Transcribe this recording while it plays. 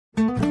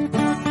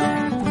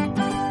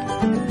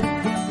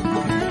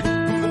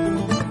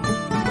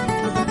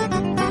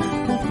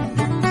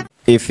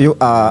If you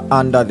are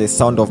under the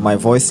sound of my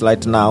voice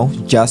right now,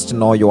 just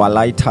know your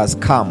light has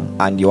come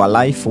and your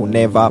life will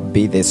never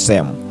be the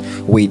same.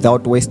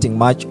 Without wasting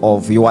much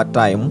of your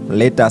time,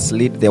 let us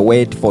read the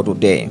word for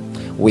today.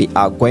 We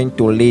are going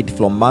to read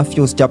from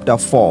Matthew chapter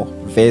 4,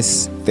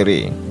 verse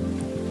 3.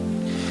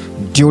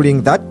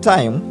 During that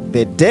time,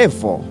 the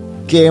devil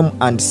came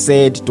and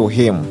said to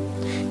him,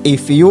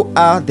 "If you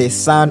are the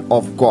Son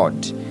of God,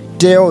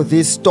 tell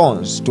these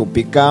stones to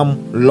become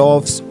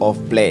loaves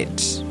of bread."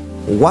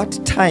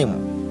 What time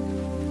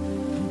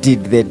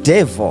did the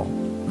devil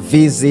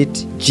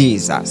visit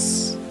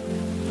Jesus?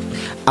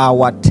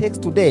 Our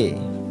text today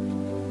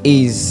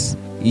is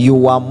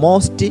your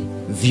most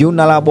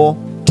vulnerable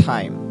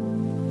time.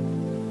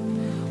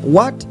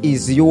 What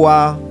is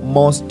your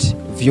most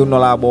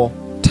vulnerable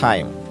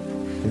time?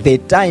 The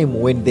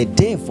time when the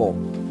devil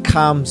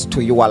comes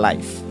to your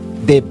life.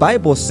 The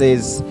Bible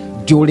says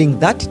during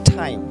that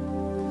time,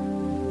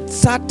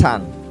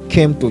 Satan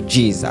came to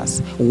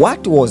Jesus.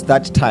 What was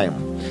that time?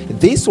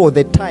 This was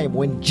the time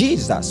when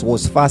Jesus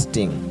was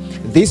fasting.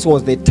 This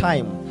was the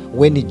time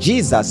when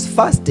Jesus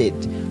fasted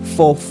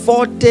for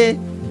 40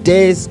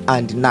 days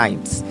and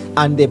nights.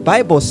 And the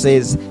Bible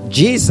says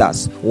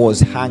Jesus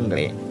was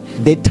hungry.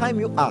 The time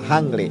you are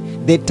hungry,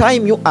 the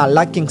time you are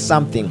lacking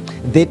something,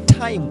 the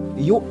time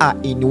you are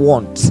in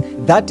want,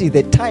 that is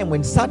the time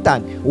when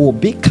Satan will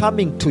be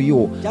coming to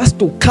you just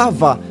to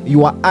cover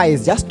your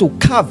eyes, just to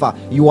cover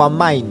your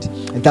mind,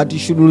 that you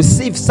should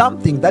receive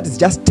something that is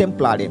just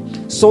temporary,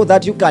 so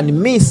that you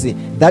can miss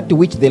that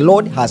which the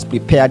Lord has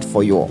prepared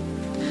for you.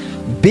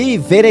 Be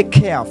very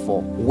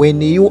careful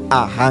when you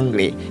are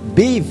hungry.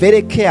 Be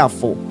very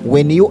careful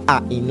when you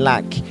are in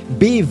lack.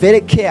 Be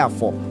very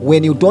careful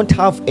when you don't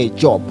have a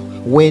job,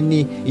 when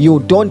you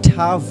don't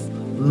have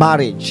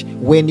marriage,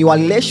 when your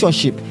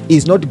relationship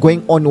is not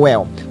going on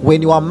well,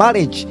 when your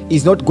marriage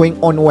is not going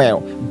on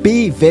well.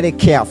 Be very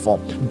careful,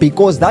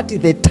 because that is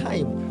the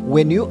time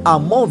when you are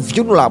more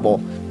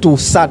vulnerable to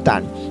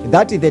Satan.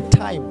 That is the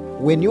time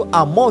when you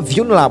are more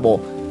vulnerable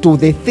to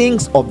the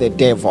things of the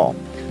devil.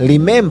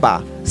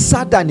 Remember,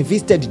 Satan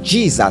visited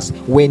Jesus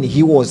when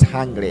he was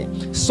hungry.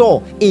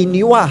 So in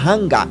your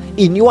hunger,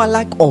 in your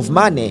lack of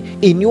money,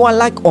 in your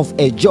lack of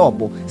a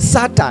job,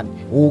 Satan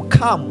will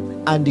come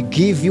and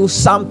give you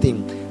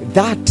something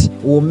that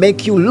will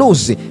make you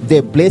lose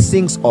the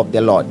blessings of the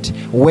Lord.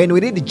 When we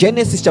read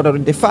Genesis chapter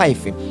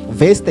 25,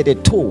 verse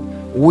 32,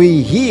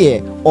 we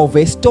hear of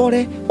a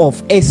story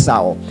of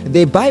Esau.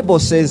 The Bible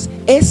says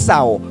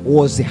Esau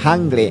was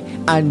hungry,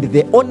 and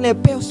the only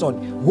person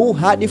who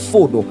had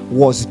food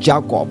was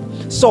Jacob.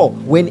 So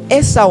when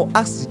Esau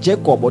asked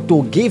Jacob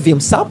to give him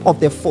some of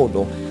the food,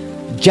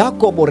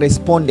 Jacob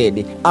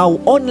responded, "I'll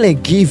only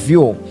give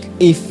you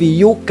if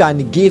you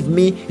can give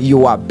me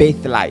your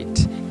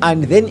birthright."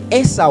 And then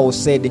Esau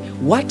said,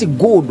 "What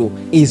good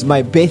is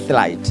my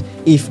birthright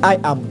if I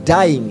am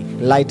dying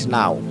right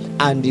now?"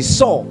 And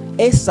so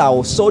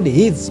Esau sold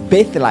his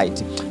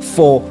birthright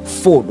for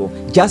food,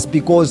 just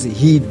because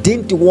he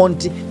didn't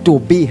want to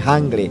be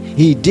hungry.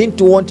 He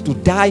didn't want to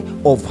die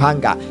of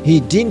hunger.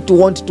 He didn't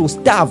want to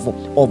starve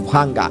of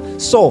hunger.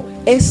 So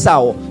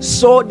Esau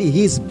sold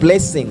his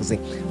blessings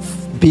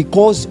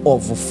because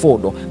of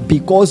food,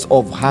 because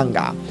of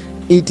hunger.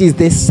 It is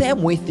the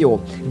same with you.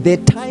 The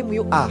time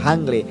you are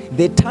hungry,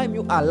 the time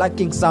you are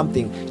lacking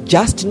something,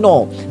 just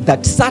know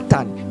that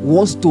Satan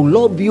wants to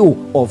rob you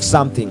of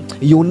something.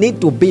 You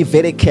need to be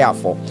very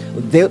careful.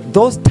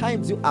 Those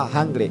times you are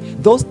hungry,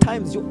 those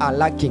times you are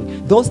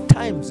lacking, those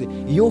times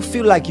you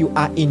feel like you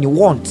are in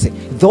want,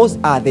 those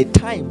are the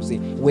times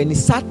when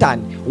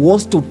Satan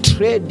wants to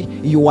trade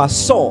your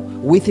soul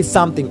with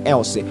something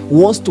else,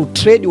 wants to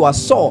trade your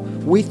soul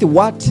with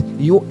what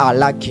you are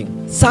lacking.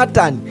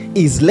 Satan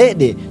is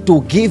ready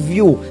to give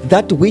you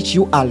that which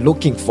you are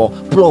looking for,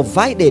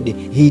 provided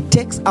he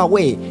takes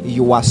away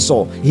your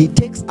soul. He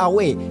takes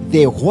away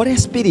the Holy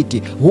Spirit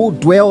who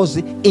dwells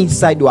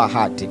inside your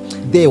heart.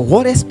 The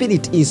Holy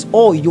Spirit is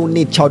all you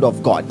need, child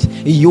of God.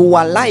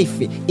 Your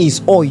life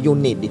is all you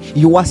need.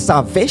 Your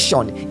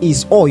salvation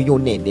is all you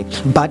need.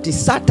 But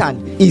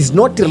Satan is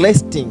not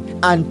resting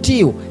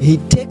until he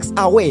takes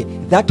away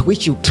that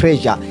which you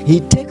treasure. He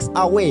takes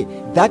away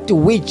that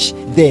which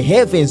the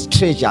heavens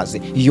treasures,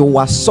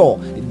 your soul,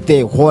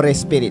 the Holy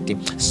Spirit.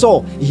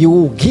 So he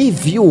will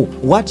give you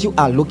what you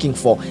are looking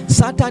for.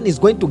 Satan is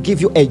going to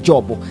give you a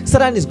job.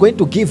 Satan is going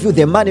to give you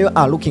the money you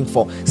are looking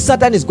for.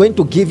 Satan is going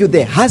to give you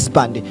the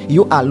husband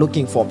you are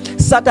looking for.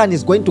 Satan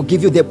is going to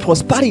give you the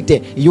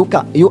prosperity you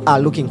are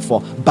looking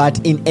for. But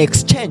in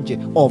exchange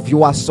of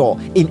your soul,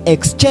 in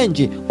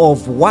exchange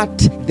of what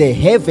the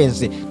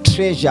heavens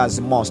treasures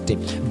most.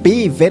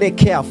 Be very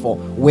careful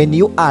when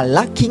you are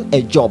lacking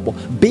a job.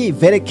 Be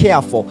very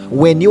careful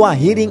when your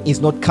healing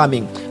is not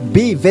coming.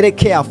 Be very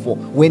careful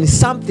when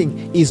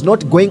something is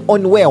not going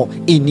on well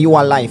in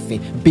your life,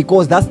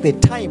 because that's the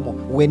time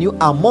when you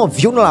are more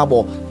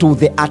vulnerable to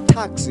the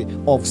attacks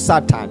of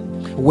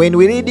Satan. When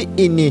we read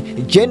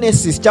in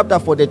Genesis chapter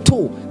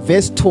 42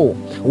 verse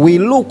 2, we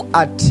look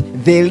at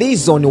the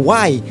reason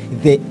why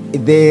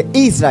the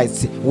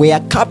Israelites were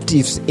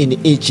captives in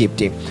Egypt.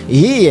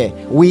 Here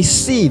we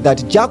see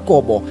that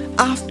Jacob,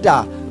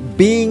 after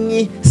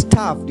being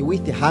starved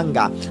with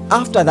hunger,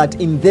 after that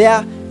in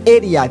their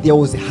area there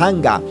was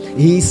hunger,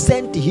 he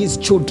sent his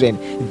children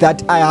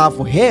that I have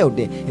heard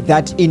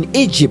that in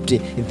Egypt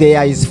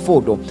there is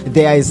food,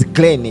 there is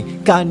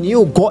grain. Can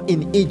you go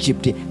in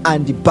Egypt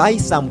and buy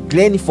some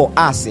grain for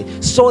us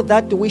so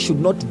that we should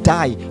not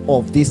die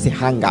of this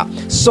hunger?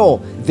 So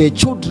the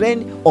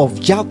children of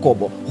Jacob,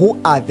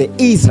 who are the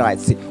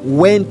Israelites,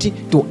 went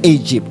to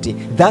Egypt.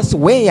 That's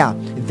where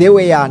they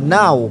were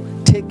now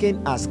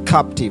taken as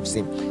captives,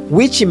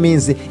 which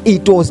means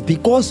it was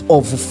because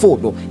of food,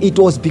 it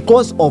was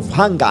because of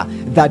hunger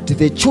that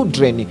the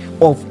children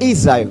of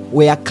Israel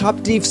were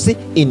captives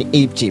in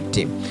Egypt.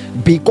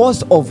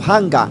 Because of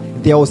hunger,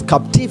 there was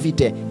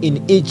captivity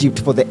in Egypt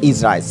for the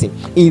Israelites.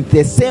 It's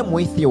the same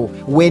with you.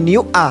 When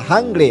you are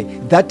hungry,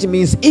 that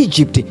means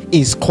Egypt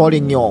is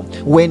calling you.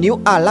 When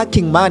you are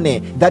lacking money,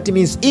 that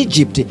means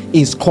Egypt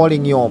is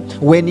calling you.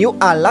 When you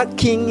are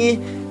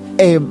lacking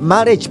a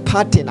marriage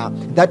partner,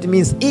 that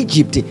means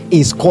Egypt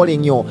is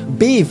calling you.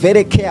 Be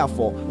very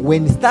careful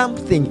when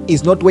something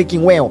is not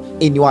working well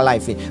in your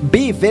life.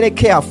 Be very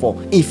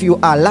careful if you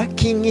are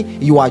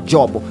lacking your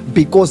job,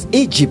 because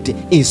Egypt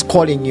is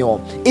calling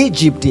you.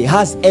 Egypt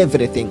has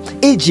everything.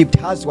 Egypt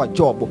has your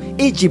job.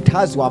 Egypt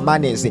has your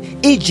manners.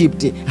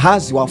 Egypt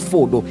has your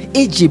food.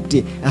 Egypt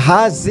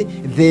has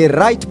the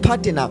right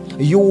partner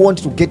you want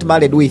to get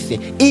married with.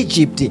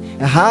 Egypt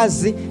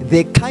has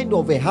the kind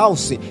of a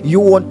house you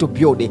want to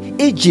build.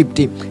 Egypt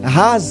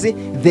has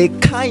the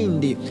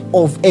kind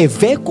of a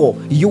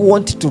vehicle you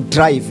want to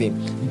drive.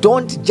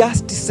 Don't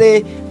just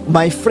say,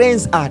 my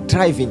friends are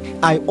driving,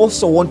 I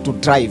also want to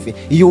drive.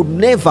 You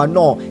never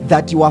know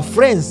that your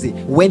friends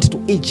went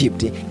to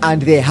Egypt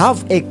and they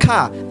have a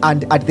car,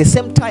 and at the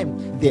same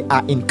time they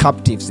are in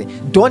captives.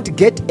 Don't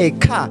get a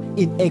car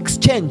in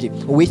exchange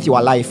with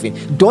your life.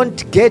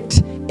 Don't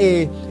get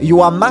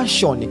your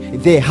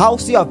mansion, the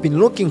house you have been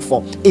looking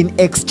for, in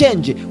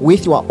exchange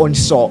with your own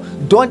soul.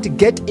 Don't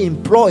get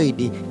employed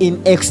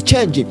in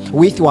exchange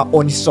with your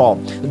own soul.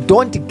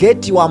 Don't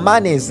get your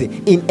manners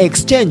in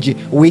exchange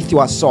with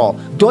your soul.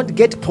 Don't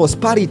get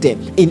prosperity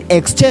in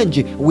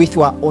exchange with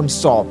your own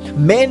soul.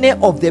 Many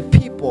of the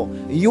people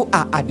you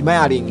are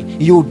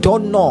admiring, you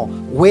don't know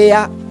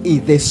where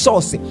is the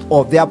source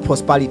of their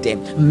prosperity.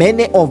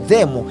 Many of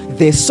them,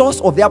 the source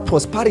of their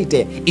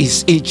prosperity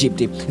is Egypt.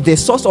 The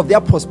source of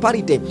their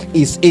prosperity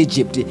is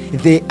Egypt.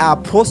 They are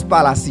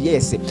prosperous,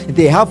 yes.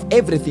 They have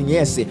everything,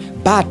 yes,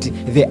 but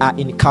they are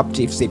in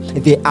captives.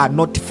 They are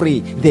not free.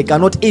 They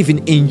cannot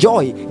even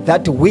enjoy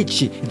that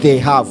which they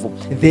have.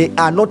 They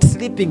are not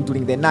sleeping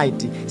during the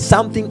night.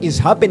 Something is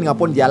happening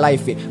upon their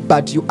life,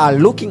 but you are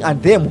looking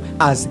at them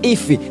as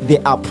if they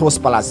are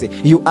prosperous.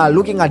 You are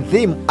looking at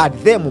them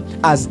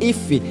as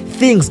if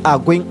things are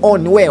going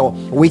on well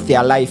with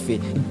their life.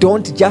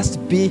 Don't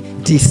just be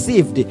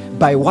deceived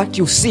by what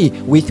you see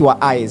with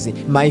your eyes.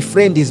 My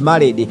friend is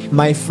married,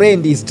 my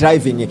friend is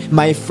driving,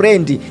 my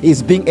friend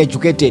is being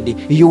educated.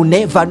 You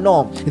never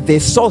know the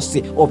source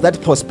of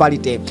that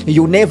prosperity.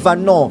 You never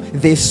know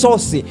the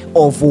source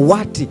of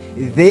what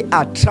they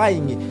are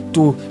trying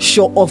to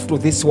show off to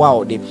this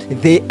world.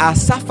 They are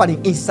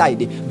suffering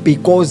inside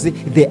because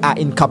they are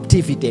in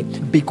captivity,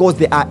 because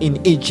they are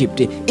in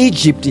Egypt.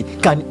 Egypt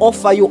can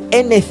offer you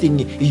anything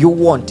you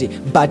want,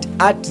 but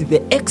at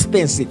the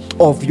expense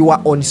of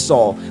your own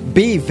soul.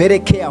 Be very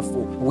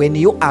careful when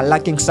you are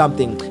lacking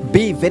something.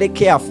 Be very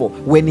careful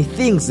when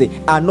things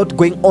are not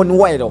going on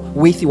well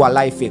with your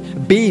life.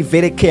 Be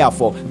very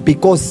careful,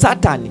 because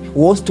Satan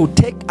wants to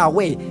take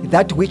away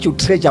that which you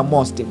treasure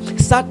most.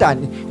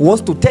 Satan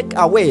wants to take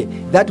away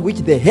that which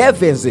the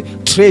heavens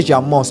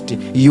treasure most.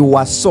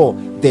 Your soul,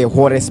 the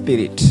Holy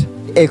Spirit.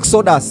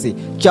 Exodus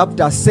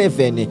chapter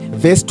 7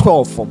 verse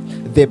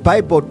 12, the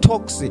Bible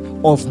talks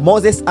of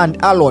Moses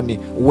and Aaron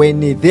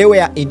when they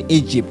were in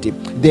Egypt.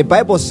 The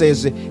Bible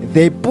says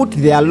they put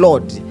their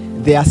Lord,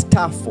 their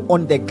staff,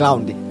 on the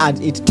ground,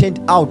 and it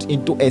turned out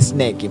into a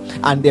snake.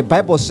 And the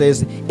Bible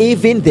says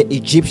even the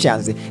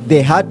Egyptians,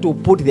 they had to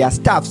put their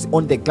staffs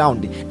on the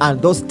ground,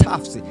 and those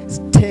staffs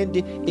turned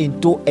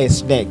into a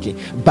snake.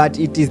 But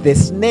it is the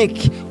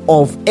snake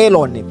of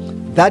Aaron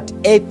that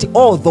ate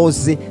all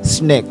those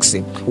snakes.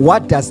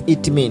 What does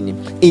it mean?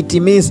 It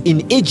means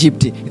in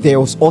Egypt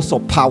there was also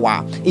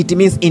power. It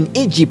means in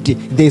Egypt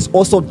there is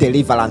also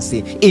deliverance.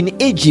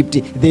 In Egypt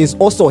there is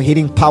also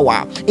healing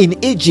power.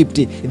 In Egypt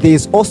there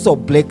is also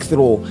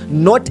breakthrough.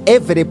 Not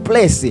every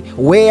place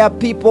where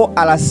people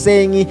are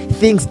saying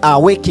things are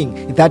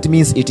working, that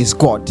means it is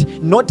God.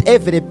 Not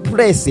every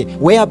place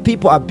where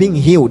people are being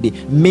healed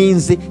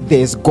means there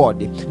is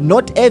God.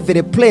 Not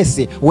every place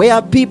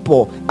where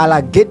people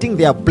are getting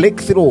their breakthrough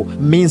breakthrough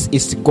means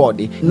it's God.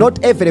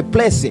 Not every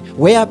place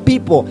where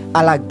people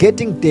are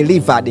getting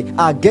delivered,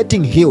 are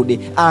getting healed,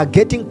 are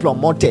getting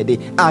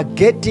promoted, are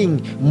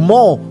getting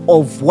more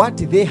of what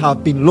they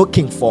have been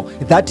looking for,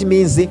 that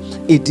means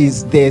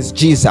there's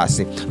Jesus.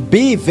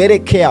 Be very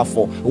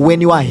careful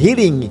when your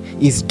healing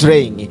is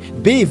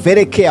draining. Be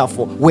very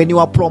careful when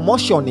your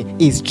promotion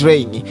is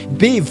draining.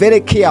 Be very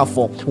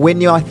careful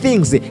when your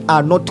things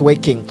are not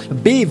working.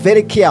 Be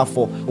very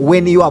careful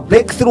when your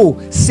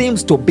breakthrough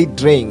seems to be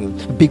draining,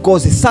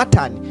 because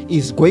Satan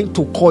is going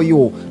to call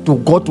you to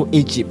go to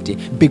Egypt,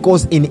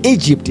 because in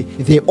Egypt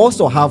they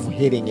also have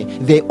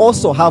healing, they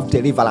also have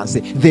deliverance,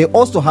 they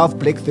also have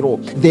breakthrough,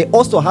 they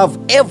also have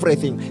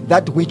everything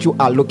that which you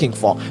are looking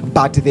for.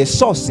 But the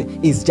source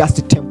is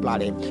just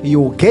temporary.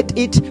 You get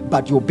it,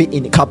 but you'll be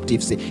in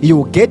captivity.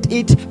 You get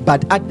it,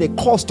 but at the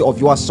cost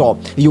of your soul.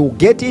 You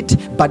get it,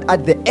 but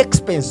at the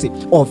expense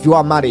of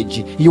your marriage.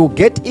 You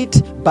get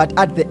it, but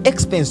at the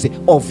expense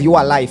of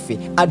your life,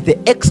 at the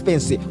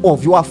expense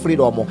of your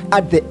freedom,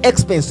 at the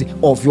expense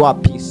of your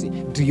peace.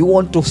 Do you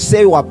want to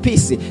sell your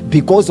peace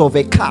because of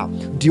a car?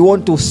 Do you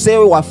want to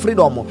sell your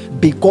freedom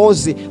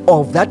because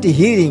of that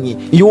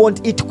healing? You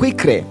want it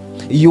quickly.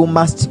 You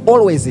must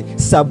always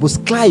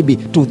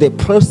subscribe to the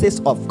process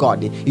of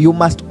God. You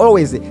must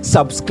always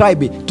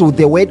subscribe to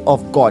the word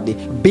of God.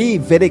 Be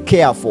very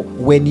careful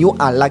when you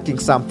are lacking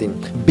something,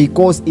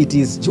 because it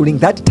is during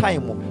that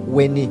time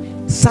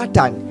when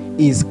Satan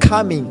is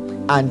coming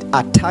and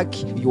attack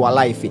your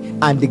life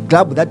and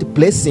grab that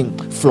blessing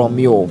from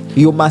you.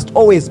 You must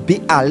always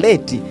be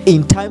alert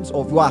in times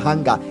of your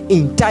hunger,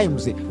 in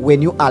times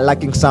when you are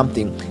lacking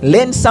something.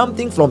 Learn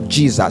something from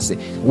Jesus.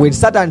 When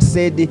Satan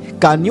said,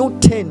 can you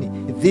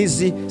turn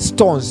these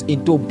stones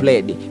into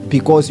bread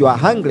because you are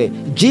hungry?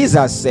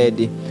 Jesus said,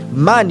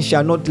 man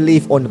shall not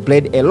live on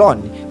bread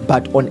alone,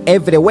 but on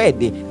every word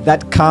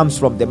that comes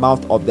from the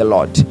mouth of the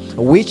Lord.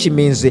 Which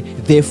means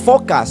the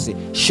focus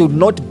should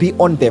not be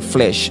on the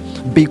flesh,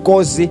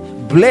 because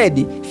bread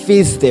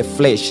feeds the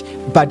flesh,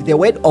 but the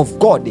word of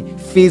God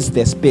feeds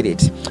the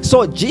spirit.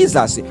 So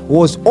Jesus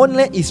was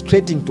only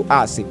illustrating to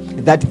us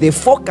that the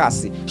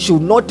focus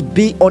should not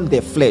be on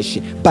the flesh,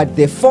 but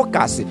the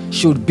focus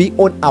should be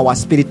on our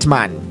spirit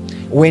man.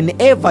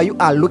 Whenever you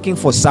are looking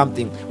for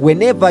something,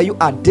 whenever you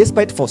are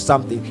desperate for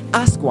something,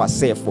 ask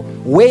yourself,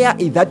 where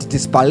is that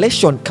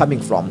desperation coming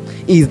from?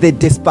 Is the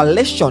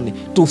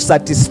desperation to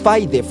satisfy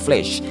the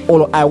flesh,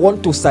 or I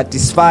want to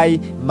satisfy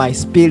my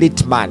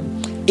spirit man?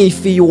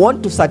 If you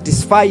want to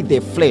satisfy the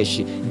flesh,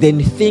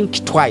 then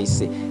think twice.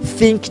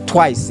 Think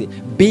twice.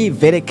 Be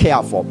very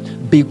careful,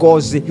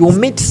 because you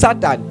meet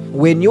Satan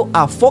when you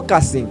are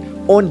focusing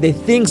on the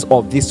things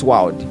of this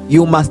world.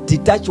 You must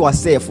detach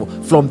yourself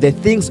from the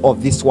things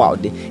of this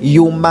world.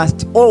 You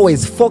must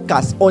always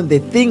focus on the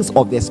things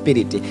of the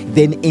spirit.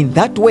 Then in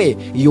that way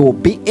you will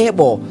be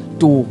able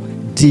to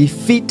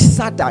defeat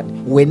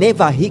Satan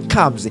whenever he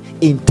comes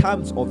in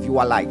terms of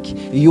your life.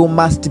 You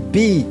must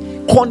be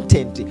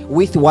content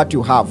with what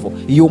you have.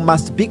 You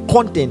must be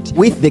content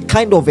with the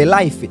kind of a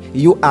life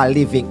you are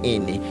living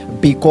in,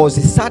 because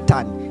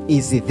Satan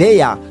is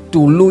there to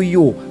lure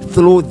you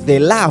through the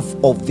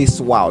love of this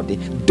world.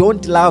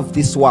 Don't love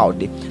this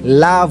world.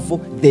 Love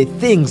the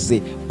things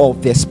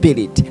of the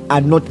spirit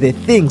and not the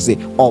things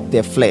of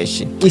the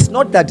flesh. It's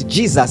not that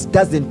Jesus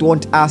doesn't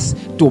want us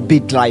to be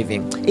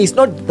driving. It's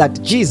not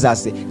that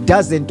Jesus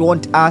doesn't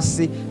want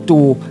us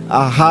to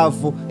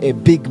have a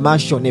big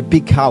mansion, a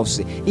big house.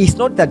 It's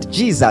not that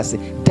Jesus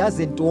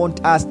doesn't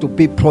want us to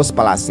be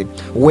prosperous.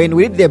 When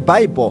we read the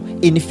Bible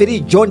in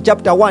 3 John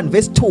chapter 1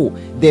 verse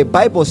 2, the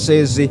Bible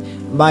says,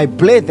 my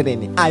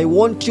brethren, I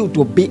want you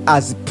to be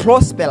as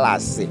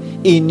prosperous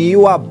in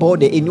your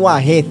body, in your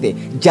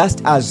health,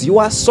 just as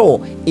your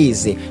soul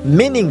is.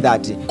 Meaning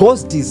that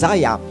God's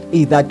desire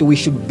is that we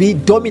should be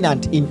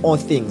dominant in all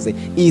things,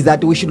 is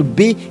that we should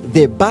be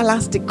the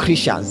balanced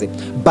Christians.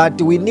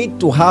 But we need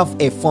to have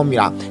a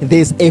formula.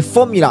 There's a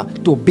formula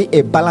to be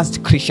a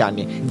balanced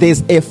Christian.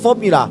 There's a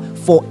formula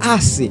for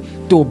us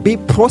to be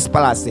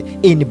prosperous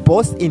in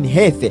both in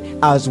health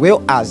as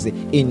well as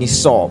in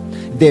soul.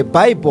 The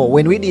Bible,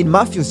 when we read in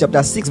Matthew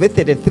chapter 6 verse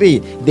 33,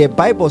 the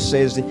Bible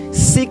says,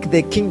 seek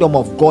the kingdom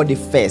of God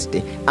first,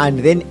 and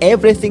then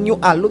everything you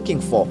are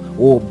looking for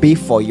will be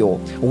for you.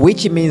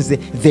 Which means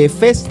the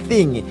first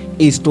thing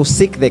is to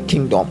seek the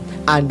kingdom,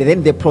 and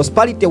then the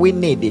prosperity we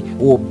need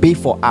will be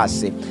for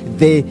us.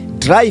 The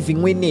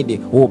driving we need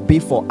will be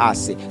for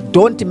us.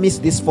 Don't miss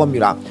this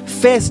formula.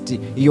 First,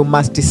 you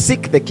must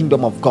seek the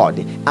kingdom of God,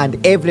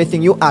 and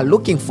everything you are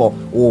looking for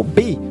will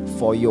be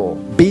for you.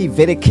 Be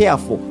very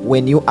careful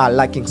when you are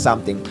lacking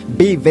something.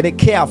 Be very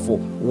careful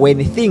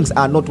when things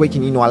are not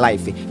working in your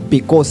life,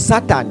 because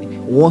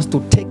Satan wants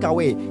to take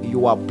away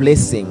your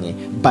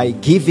blessing by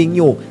giving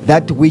you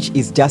that which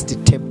is just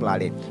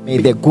temporary. May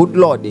the good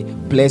Lord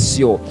bless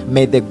you.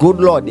 May the good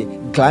Lord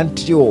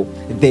grant you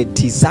the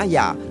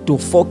desire to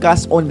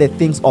focus on the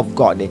things of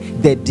God,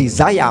 the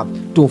desire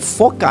to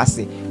focus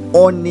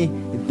on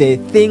the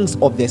things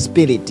of the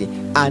spirit,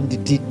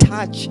 and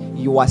detach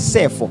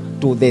yourself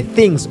to the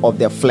things of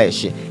the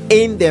flesh.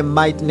 in the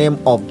mighty name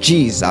of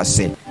Jesus.